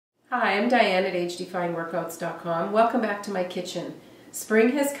Hi, I'm Diane at agedefyingworkouts.com. Welcome back to my kitchen. Spring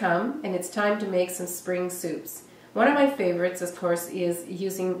has come and it's time to make some spring soups. One of my favorites, of course, is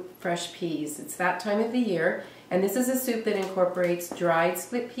using fresh peas. It's that time of the year, and this is a soup that incorporates dried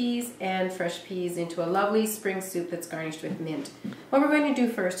split peas and fresh peas into a lovely spring soup that's garnished with mint. What we're going to do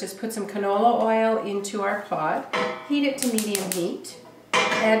first is put some canola oil into our pot, heat it to medium heat,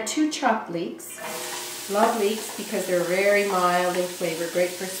 add 2 chopped leeks. Love leeks because they're very mild in flavor, great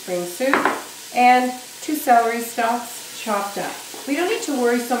for spring soup, and 2 celery stalks chopped up. We don't need to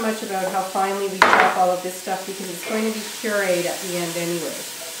worry so much about how finely we chop all of this stuff because it's going to be pureed at the end anyway.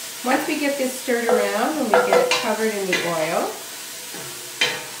 Once we get this stirred around and we get it covered in the oil,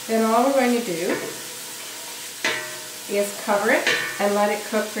 then all we're going to do is cover it and let it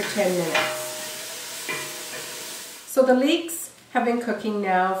cook for 10 minutes. So the leeks have been cooking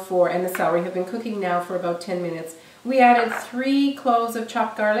now and the celery have been cooking now for about 10 minutes. We added 3 cloves of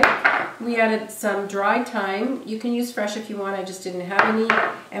chopped garlic. We added some dried thyme. You can use fresh if you want, I just didn't have any.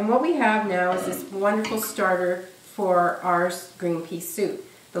 And what we have now is this wonderful starter for our green pea soup.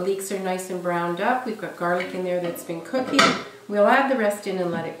 The leeks are nice and browned up. We've got garlic in there that's been cooking. We'll add the rest in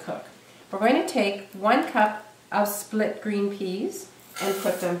and let it cook. We're going to take 1 cup of split green peas and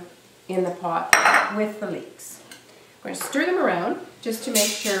put them in the pot with the leeks. We're going to stir them around just to make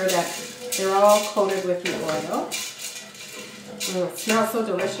sure that they're all coated with the oil. It smells so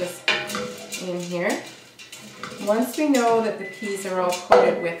delicious in here. Once we know that the peas are all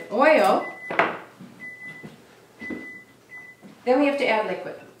coated with oil, then we have to add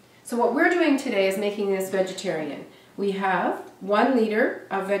liquid. So what we're doing today is making this vegetarian. We have 1 liter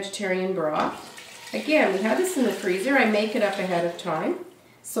of vegetarian broth. Again, we have this in the freezer. I make it up ahead of time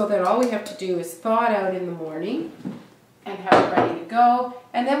so that all we have to do is thaw it out in the morning and have it ready to go.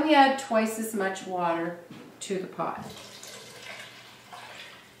 And then we add twice as much water to the pot.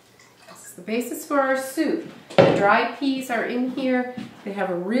 This is the basis for our soup. The dried peas are in here. They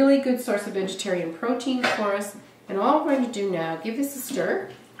have a really good source of vegetarian protein for us. And all we're going to do now, give this a stir.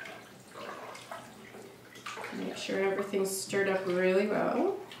 Make sure everything's stirred up really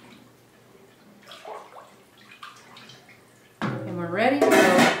well. And we're ready to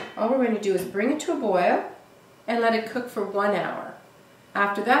go. All we're going to do is bring it to a boil and let it cook for 1 hour.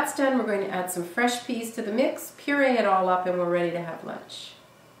 After that's done, we're going to add some fresh peas to the mix, puree it all up, and we're ready to have lunch.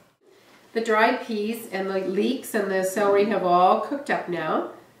 The dried peas and the leeks and the celery have all cooked up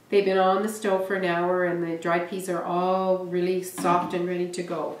now. They've been on the stove for an hour and the dried peas are all really soft and ready to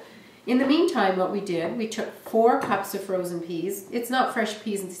go. In the meantime, what we did, we took 4 cups of frozen peas. It's not fresh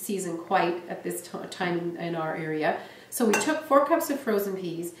peas in season quite at this time in our area. So we took 4 cups of frozen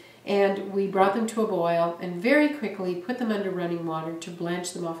peas and we brought them to a boil and very quickly put them under running water to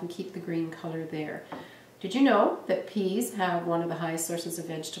blanch them off and keep the green color there. Did you know that peas have one of the highest sources of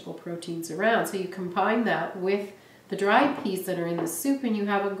vegetable proteins around? So you combine that with the dried peas that are in the soup and you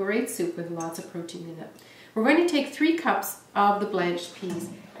have a great soup with lots of protein in it. We're going to take 3 cups of the blanched peas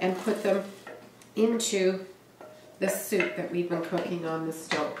and put them into the soup that we've been cooking on the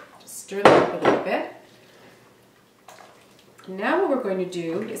stove. Just stir them up a little bit. Now what we're going to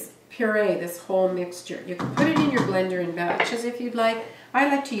do is puree this whole mixture. You can put it in your blender in batches if you'd like. I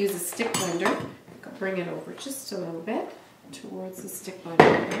like to use a stick blender. I'll bring it over just a little bit towards the stick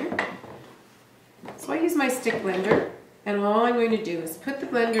blender here. So I use my stick blender, and all I'm going to do is put the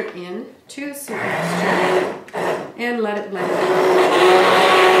blender in to the soup mixture and let it blend.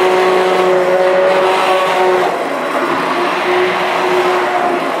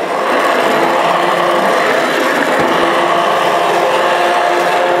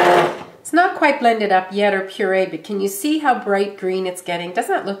 Quite blended up yet or pureed, but can you see how bright green it's getting?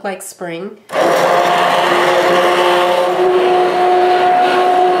 Doesn't that look like spring?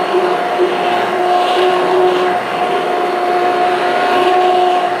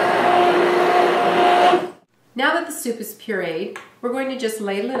 Now that the soup is pureed, we're going to just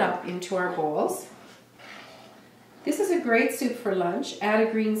ladle it up into our bowls. This is a great soup for lunch. Add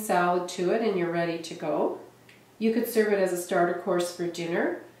a green salad to it and you're ready to go. You could serve it as a starter course for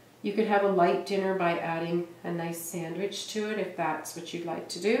dinner. You could have a light dinner by adding a nice sandwich to it if that's what you'd like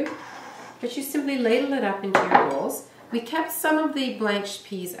to do. But you simply ladle it up into your bowls. We kept some of the blanched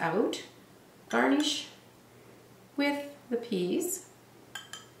peas out. Garnish with the peas.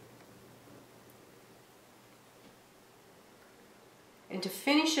 And to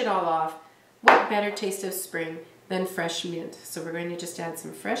finish it all off, what better taste of spring than fresh mint? So we're going to just add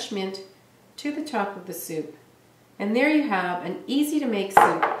some fresh mint to the top of the soup. And there you have an easy to make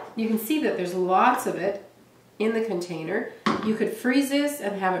soup. You can see that there's lots of it in the container. You could freeze this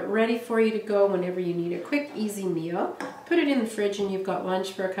and have it ready for you to go whenever you need a quick, easy meal. Put it in the fridge and you've got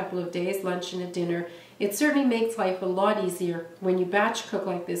lunch for a couple of days, lunch and a dinner. It certainly makes life a lot easier when you batch cook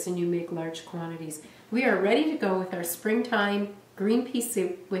like this and you make large quantities. We are ready to go with our springtime green pea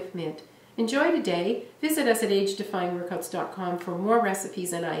soup with mint. Enjoy today. Visit us at agedefyingworkouts.com for more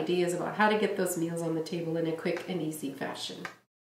recipes and ideas about how to get those meals on the table in a quick and easy fashion.